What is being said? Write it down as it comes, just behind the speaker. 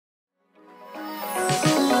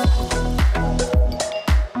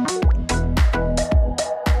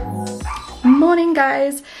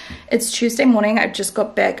guys, it's Tuesday morning. I just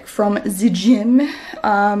got back from the gym.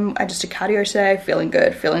 I just did cardio today, feeling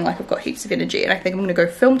good, feeling like I've got heaps of energy, and I think I'm gonna go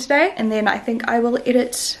film today, and then I think I will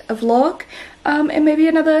edit a vlog and maybe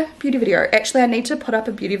another beauty video. Actually, I need to put up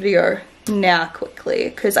a beauty video now quickly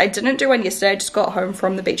because I didn't do one yesterday. I just got home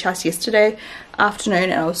from the beach house yesterday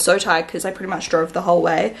afternoon and I was so tired because I pretty much drove the whole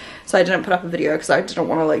way, so I didn't put up a video because I didn't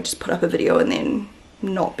want to like just put up a video and then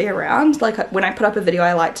not be around. Like when I put up a video,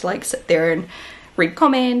 I like to like sit there and read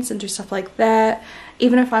comments and do stuff like that.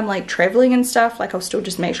 Even if I'm like traveling and stuff, like I'll still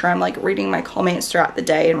just make sure I'm like reading my comments throughout the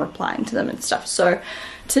day and replying to them and stuff. So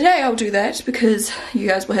today I'll do that because you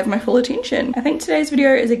guys will have my full attention. I think today's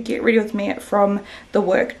video is a get ready with me from the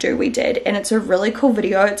work do we did, and it's a really cool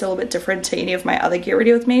video. It's a little bit different to any of my other get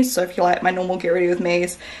ready with me, so if you like my normal get ready with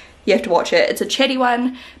me's, you have to watch it. It's a chatty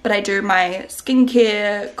one, but I do my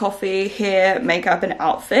skincare, coffee, hair, makeup and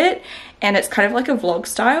outfit, and it's kind of like a vlog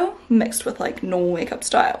style mixed with like normal makeup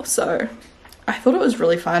style. So I thought it was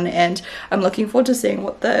really fun and I'm looking forward to seeing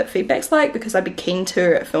what the feedback's like because I'd be keen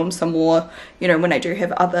to film some more, you know, when I do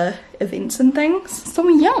have other events and things. So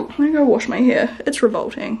yeah, I'm gonna go wash my hair. It's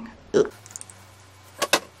revolting. Ugh.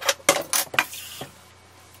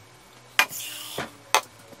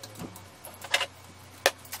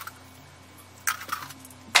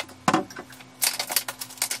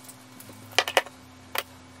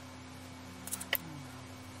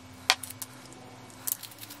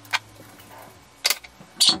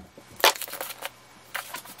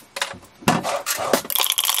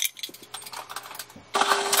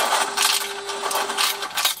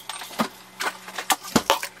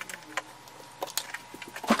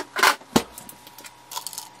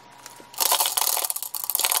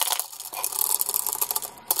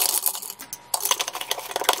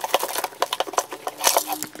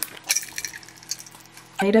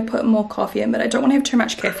 I need to put more coffee in, but I don't want to have too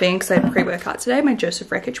much caffeine because I have pre-workout today, my Joseph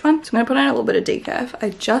Rakic one. So I'm going to put in a little bit of decaf.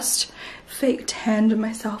 I just fake tanned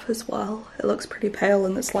myself as well. It looks pretty pale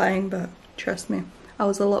in this lighting, but trust me, I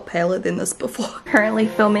was a lot paler than this before. Currently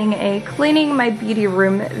filming a cleaning my beauty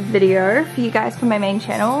room video for you guys for my main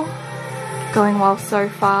channel. Going well so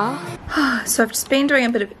far. So I've just been doing a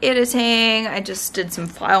bit of editing. I just did some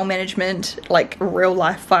file management, like real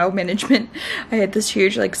life file management. I had this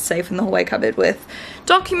huge like safe in the hallway cupboard with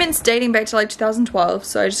documents dating back to like 2012,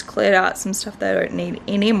 so I just cleared out some stuff that I don't need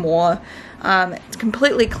anymore. It's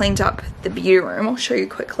completely cleaned up the beauty room. I'll show you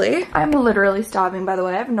quickly. I'm literally starving, by the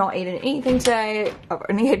way. I've not eaten anything today. I've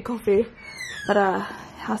only had coffee, but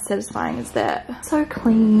how satisfying is that? So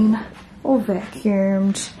clean, all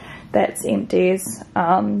vacuumed. That's empties that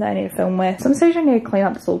I need to film with. Some stage I need to clean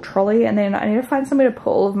up this little trolley, and then I need to find somewhere to put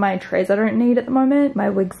all of my trays I don't need at the moment. My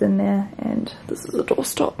wig's in there and this is a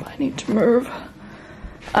doorstop I need to move.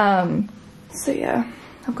 So yeah,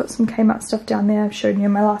 I've got some Kmart stuff down there I've shown you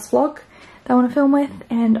in my last vlog that I want to film with,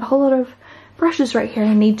 and a whole lot of brushes right here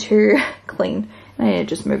I need to clean, and I need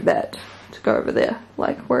to just move that to go over there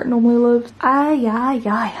like where it normally lives.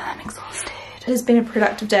 I'm exhausted. It has been a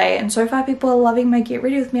productive day, and so far people are loving my get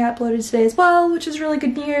ready with me uploaded today as well, which is really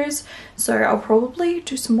good news. So I'll probably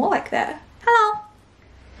do some more like that. Hello,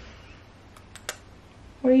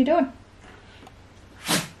 what are you doing?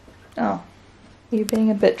 Oh, you're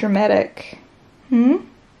being a bit dramatic. Show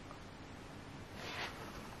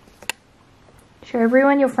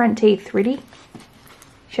everyone your front teeth. Ready?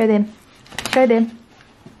 Show them. Show them.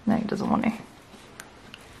 No, he doesn't want to.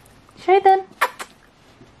 Show them.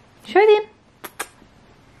 Show them.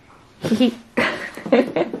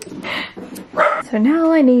 So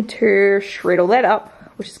now I need to shred all that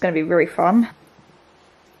up, which is going to be very fun.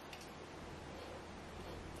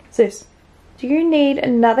 Sis, do you need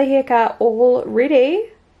another haircut already?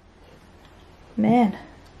 Man,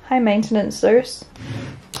 high maintenance, sis.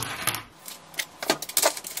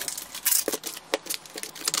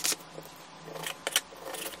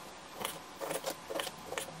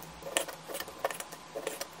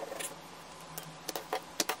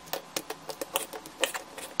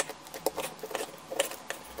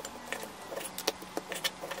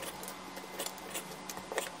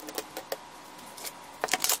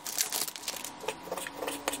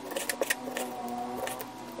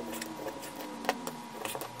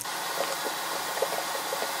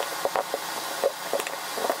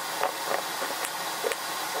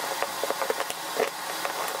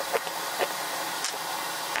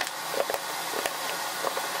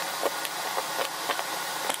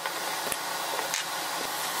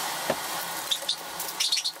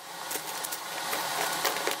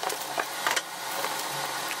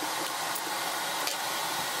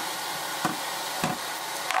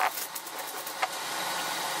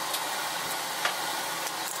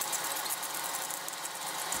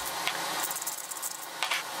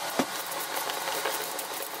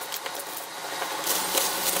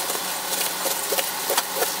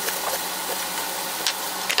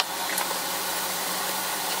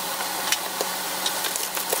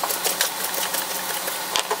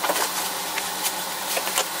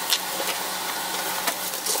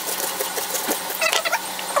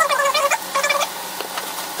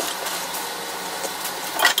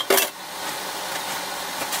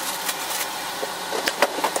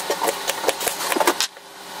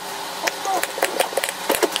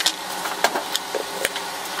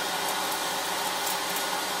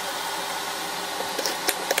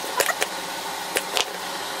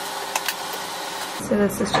 So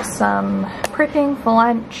this is just some prepping for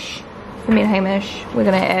lunch. For me and Hamish, we're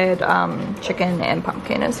gonna add chicken and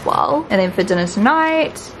pumpkin as well. And then for dinner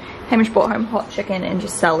tonight, Hamish brought home hot chicken and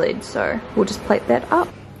just salad, so we'll just plate that up.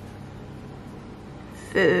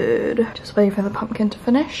 Food. Just waiting for the pumpkin to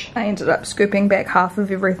finish. I ended up scooping back half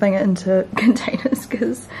of everything into containers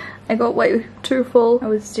because I got way too full. I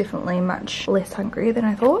was definitely much less hungry than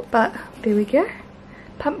I thought, but there we go.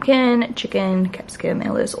 Pumpkin, chicken, capsicum,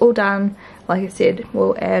 and it's all done. Like I said,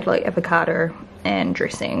 we'll add like avocado and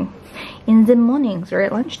dressing in the mornings or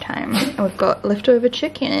at lunchtime. And we've got leftover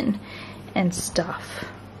chicken and stuff.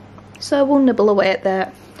 So we'll nibble away at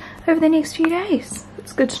that over the next few days.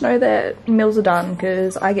 It's good to know that meals are done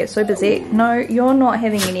because I get so busy. No, you're not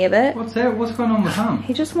having any of it. What's that? What's going on with him?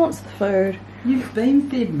 He just wants the food. You've been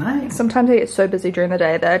fed, mate. Sometimes I get so busy during the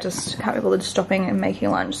day that I just can't be bothered stopping and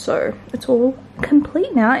making lunch. So it's all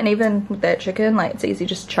complete now. And even with that chicken, like it's easy,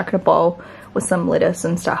 just chuck in a bowl with some lettuce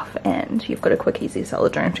and stuff and you've got a quick easy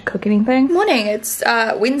salad, don't have to cook anything. Morning, it's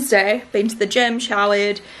Wednesday, been to the gym,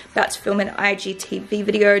 showered, about to film an IGTV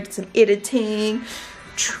video, did some editing.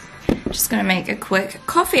 Just gonna make a quick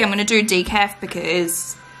coffee. I'm gonna do decaf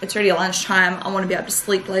because it's already lunchtime. I want to be able to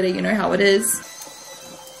sleep later, you know how it is.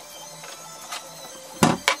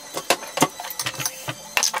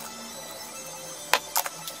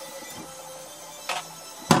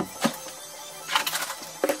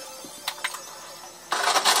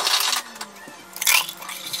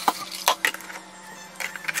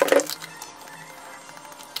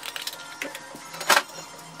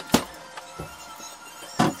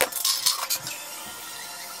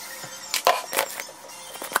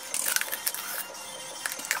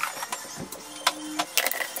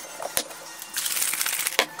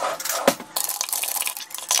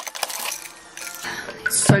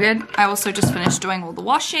 So good. I also just finished doing all the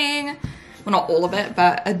washing. Well, not all of it,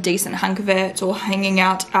 but a decent hunk of it. It's all hanging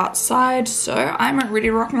out outside. So I'm ready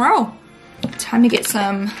to rock and roll. Time to get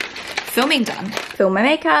some filming done. Film my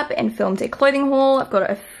makeup and filmed a clothing haul. I've got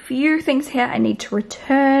a few things here I need to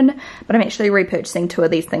return, but I'm actually repurchasing 2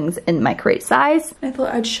 of these things in my correct size. I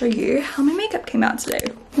thought I'd show you how my makeup came out today.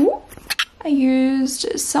 Ooh. I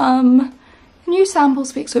used some new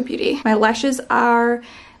samples of Exo Beauty. My lashes are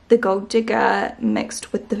the Gold Digger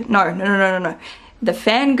mixed with the, no. The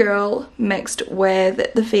Fangirl mixed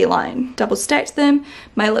with the Feline. Double stacked them.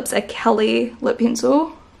 My lips are Kelly lip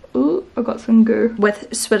pencil. Ooh, I got some goo. With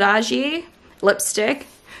Swarovski lipstick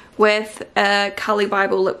with a Kali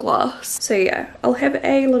Bible lip gloss. So yeah, I'll have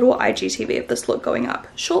a little IGTV of this look going up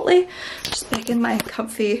shortly. Just back in my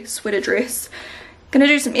comfy sweater dress. Gonna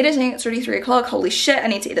do some editing. It's already 3 o'clock. Holy shit, I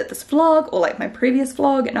need to edit this vlog or like my previous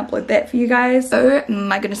vlog and upload that for you guys. Oh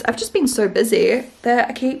my goodness, I've just been so busy that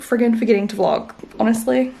I keep friggin' forgetting to vlog.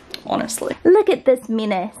 Honestly. Look at this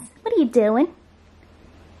menace. What are you doing?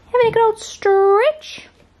 Having a good old stretch?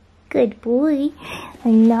 Good boy. I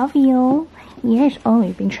love you. Yes. Oh,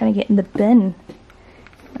 you've been trying to get in the bin.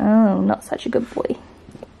 Oh, not such a good boy.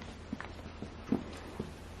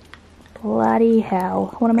 Bloody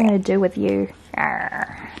hell. What am I going to do with you?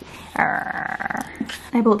 I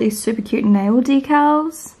bought these super cute nail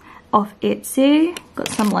decals off Etsy. Got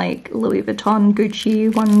some like Louis Vuitton,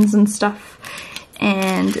 Gucci ones and stuff.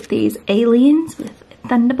 And these aliens with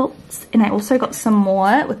thunderbolts. And I also got some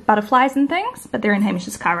more with butterflies and things, but they're in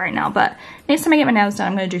Hamish's car right now. But next time I get my nails done,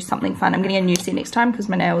 I'm going to do something fun. I'm getting a new set next time because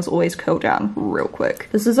my nails always curl down real quick.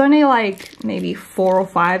 This is only like maybe 4 or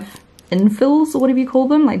 5 infills or whatever you call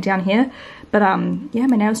them, like down here. But yeah,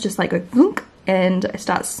 my nails just like go thunk, and I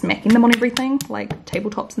start smacking them on everything, like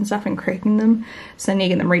tabletops and stuff, and cracking them. So I need to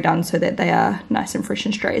get them redone so that they are nice and fresh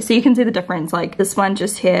and straight. So you can see the difference. Like this one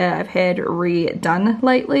just here I've had redone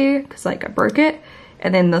lately because like I broke it.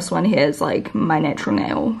 And then this one here is like my natural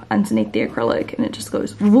nail underneath the acrylic, and it just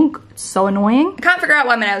goes wonk. It's so annoying. I can't figure out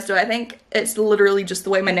why my nails do it. I think it's literally just the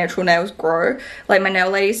way my natural nails grow. Like my nail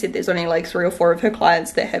lady said there's only like 3 or 4 of her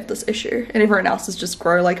clients that have this issue, and everyone else's just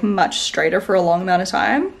grow like much straighter for a long amount of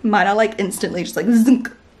time. Mine are like instantly just like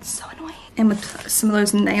zunk. It's so annoying. And with some of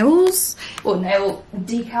those nails, or nail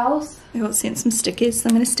decals, I got sent some stickers, so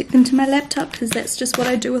I'm going to stick them to my laptop because that's just what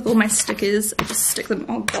I do with all my stickers. I just stick them,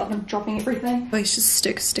 oh god, I'm dropping everything. I just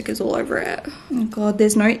stick stickers all over it. Oh god,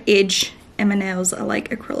 there's no edge, and my nails are like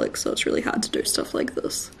acrylic, so it's really hard to do stuff like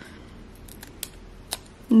this.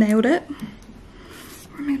 Nailed it.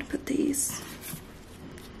 Where am I going to put these?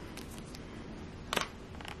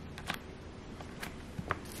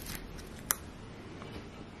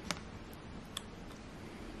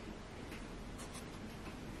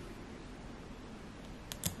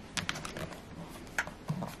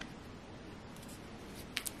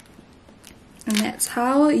 And that's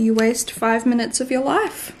how you waste 5 minutes of your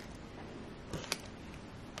life.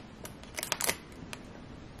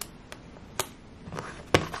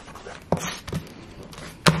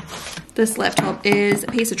 This laptop is a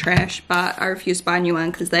piece of trash, but I refuse to buy a new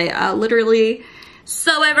one because they are literally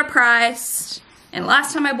so overpriced. And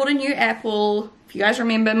last time I bought a new Apple, if you guys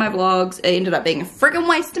remember my vlogs, it ended up being a friggin'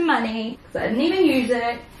 waste of money because I didn't even use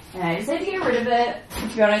it and I just had to get rid of it.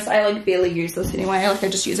 And to be honest, I like barely use this anyway. Like I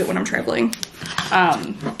just use it when I'm traveling.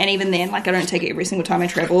 And even then, like I don't take it every single time I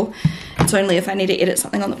travel. It's only if I need to edit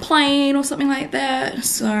something on the plane or something like that.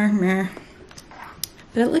 So, meh.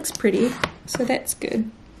 But it looks pretty, so that's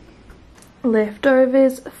good.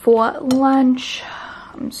 Leftovers for lunch.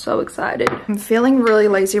 I'm so excited. I'm feeling really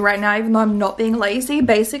lazy right now, even though I'm not being lazy.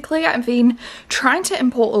 Basically, I've been trying to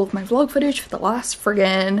import all of my vlog footage for the last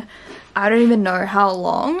friggin', I don't even know how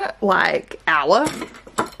long, like hour,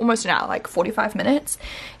 almost an hour, like 45 minutes.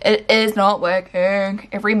 It is not working.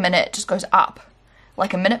 Every minute just goes up.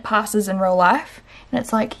 Like a minute passes in real life and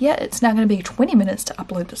it's like, yeah, it's now going to be 20 minutes to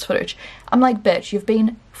upload this footage. I'm like, bitch, you've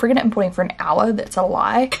been friggin' importing for an hour. That's a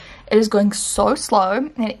lie. It is going so slow,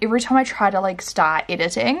 and every time I try to like start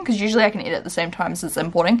editing, because usually I can edit at the same time as it's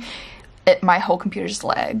importing, my whole computer just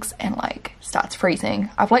lags and like starts freezing.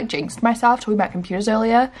 I've like jinxed myself talking about computers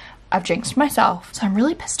earlier. I've jinxed myself, so I'm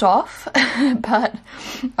really pissed off. But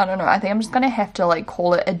I don't know, I think I'm just gonna have to like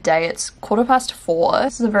call it a day. It's 4:15.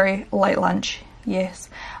 This is a very late lunch, yes.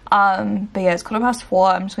 But yeah, it's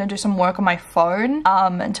 4:15. I'm just gonna do some work on my phone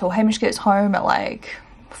until Hamish gets home at like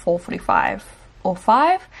 4:45 or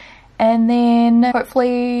 5. And then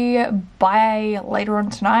hopefully by later on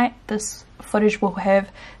tonight, this footage will have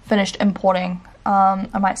finished importing.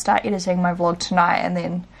 I might start editing my vlog tonight and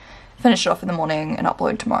then finish it off in the morning and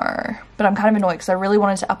upload tomorrow. But I'm kind of annoyed because I really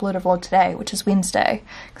wanted to upload a vlog today, which is Wednesday,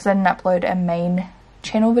 because I didn't upload a main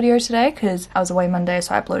channel video today because I was away Monday,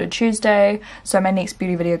 so I uploaded Tuesday. So my next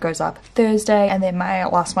beauty video goes up Thursday, and then my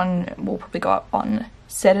last one will probably go up on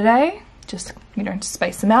Saturday. Just, you know, to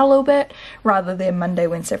space them out a little bit rather than Monday,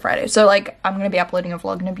 Wednesday, Friday. So like I'm gonna be uploading a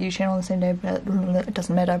vlog and a beauty channel on the same day, but it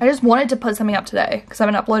doesn't matter. I just wanted to put something up today because I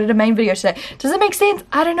haven't uploaded a main video today. Does it make sense?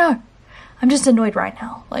 I don't know. I'm just annoyed right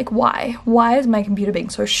now. Like, why? Why is my computer being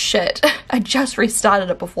so shit? I just restarted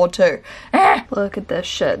it before too. Look at this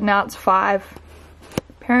shit. Now it's 5.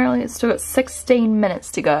 Apparently it's still got 16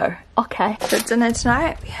 minutes to go. Okay. For dinner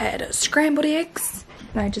tonight, we had scrambled eggs.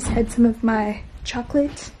 And I just had some of my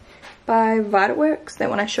chocolate by Vitaworks, that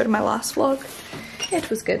one I showed in my last vlog. It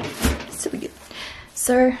was good. Super good.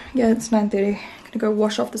 So, yeah, it's 9:30. I'm gonna go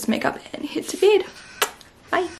wash off this makeup and head to bed. Bye.